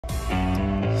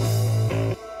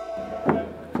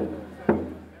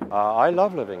I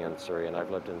love living in Surrey, and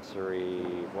I've lived in Surrey,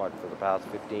 for the past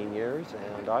 15 years,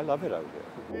 and I love it out here.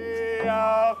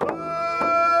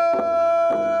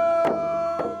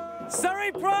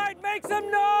 Surrey Pride, make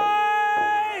some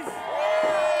noise!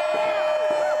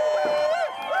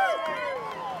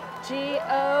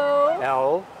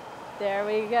 G-O... There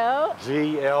we go.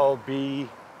 GLBT,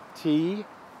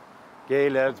 gay,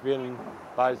 lesbian,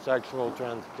 bisexual,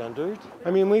 transgendered. I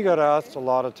mean, we got asked a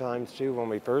lot of times too when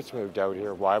we first moved out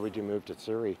here, why would you move to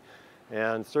Surrey?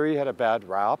 And Surrey had a bad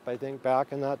rap, I think,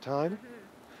 back in that time,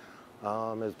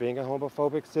 as being a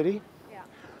homophobic city. Yeah.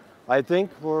 I think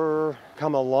we're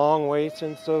come a long way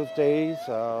since those days.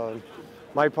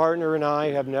 My partner and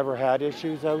I have never had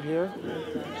issues out here.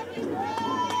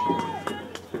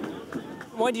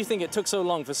 Why do you think it took so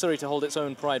long for Surrey to hold its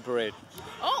own Pride Parade?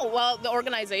 Oh, well, the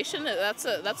organization, that's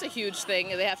a huge thing.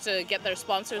 They have to get their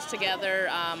sponsors together.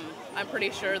 I'm pretty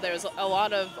sure there's a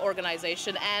lot of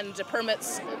organization and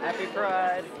permits. Happy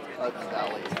Pride.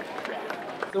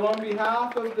 So on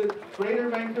behalf of the Greater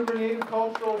Vancouver Native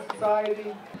Cultural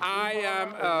Society, I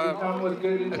am a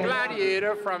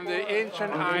gladiator from the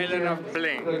ancient island of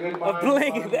Bling. Of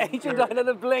Bling, the ancient island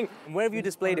of Bling. Where have you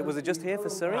displayed it? Was it just here for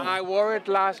Surrey? I wore it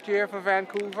last year for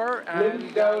Vancouver,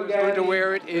 and I was going to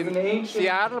wear it in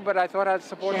Seattle, but I thought I'd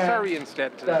support Surrey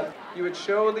instead today. You would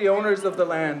show the owners of the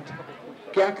land,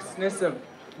 Gax Nissim,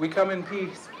 we come in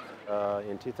peace.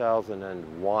 In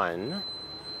 2001,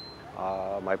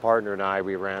 my partner and I,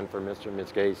 we ran for Mr. and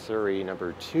Miss Gay Surrey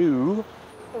 #2.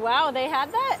 Wow, they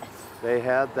had that? They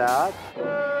had that.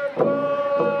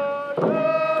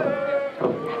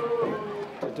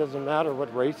 It doesn't matter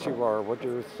what race you are, what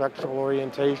your sexual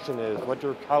orientation is, what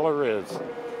your color is.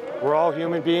 We're all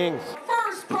human beings.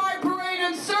 First Pride Parade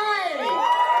in Surrey!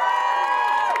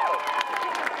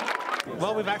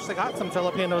 Well, we've actually got some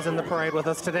Filipinos in the parade with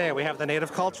us today. We have the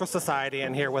Native Cultural Society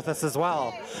in here with us as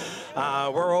well.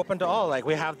 We're open to all. Like,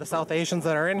 we have the South Asians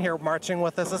that are in here marching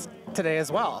with us today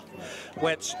as well,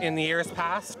 which in the years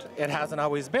past, it hasn't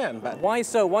always been. But why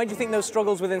so? Why do you think those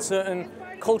struggles within certain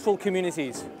cultural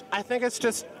communities? I think it's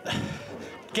just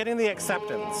getting the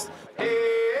acceptance.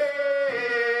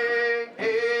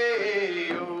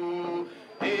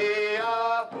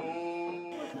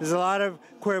 There's a lot of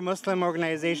queer Muslim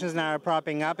organizations now are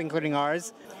propping up, including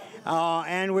ours.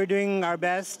 And we're doing our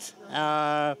best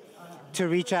to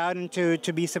reach out and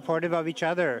to be supportive of each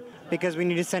other, because we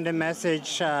need to send a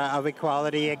message of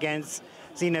equality against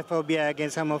xenophobia,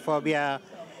 against homophobia,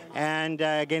 and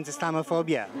against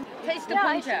Islamophobia. Taste of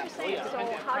Punjab. So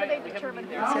how do they determine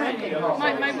who's elected?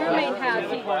 My roommate has.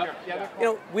 You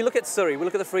know, we look at Surrey, we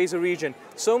look at the Fraser region.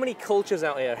 So many cultures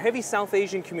out here, heavy South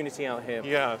Asian community out here.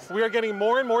 Yes, we are getting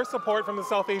more and more support from the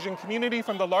South Asian community,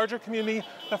 from the larger community.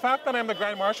 The fact that I'm the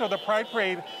Grand Marshal of the Pride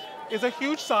Parade is a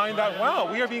huge sign that, wow,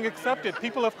 we are being accepted.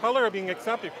 People of color are being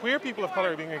accepted. Queer people of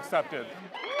color are being accepted.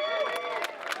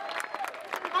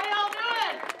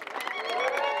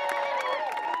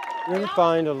 We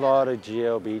find a lot of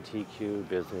GLBTQ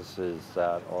businesses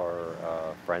that are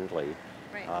friendly,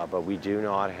 but we do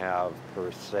not have,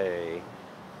 per se,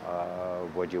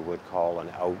 what you would call an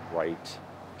outright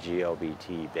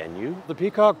GLBT venue. The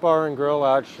Peacock Bar and Grill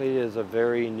actually is a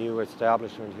very new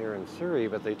establishment here in Surrey,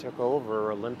 but they took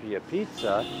over Olympia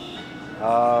Pizza,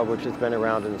 which has been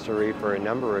around in Surrey for a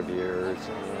number of years,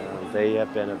 and they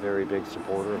have been a very big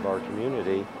supporter of our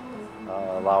community,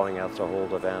 allowing us to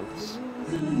hold events.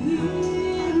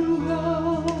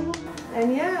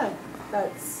 And yeah,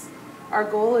 that's our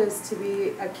goal, is to be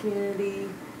a community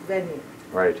venue.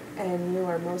 Right. And you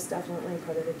are most definitely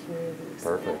part of the community.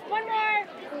 Perfect. One more.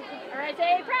 All right,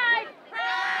 say Pride.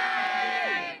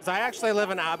 Pride! I actually live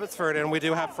in Abbotsford, and we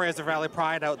do have Fraser Valley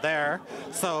Pride out there.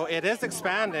 So it is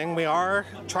expanding. We are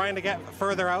trying to get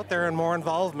further out there and more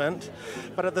involvement.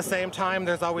 But at the same time,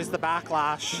 there's always the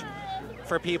backlash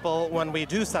for people when we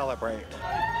do celebrate.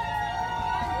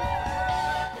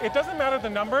 It doesn't matter the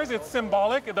numbers, it's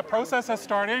symbolic. The process has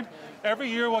started. Every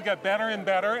year we'll get better and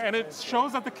better, and it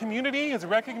shows that the community is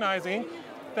recognizing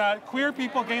that queer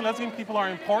people, gay, lesbian people are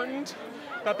important,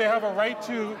 that they have a right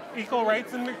to equal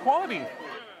rights and equality.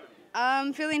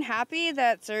 I'm feeling happy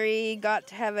that Surrey got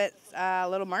to have its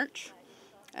little march.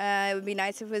 It would be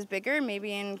nice if it was bigger.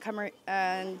 Maybe in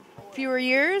fewer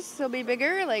years it'll be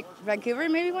bigger, like Vancouver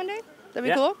maybe one day. That'd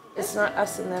be cool. It's not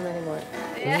us and them anymore.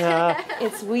 Yeah.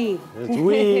 It's we. It's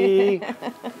we.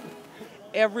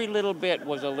 Every little bit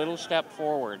was a little step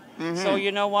forward. So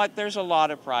you know what? There's a lot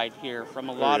of pride here from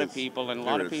a lot of people, and a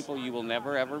lot of people you will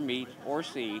never ever meet or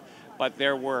see, but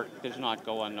their work does not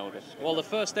go unnoticed. Well, the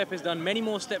first step is done. Many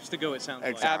more steps to go, it sounds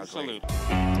like. Absolutely.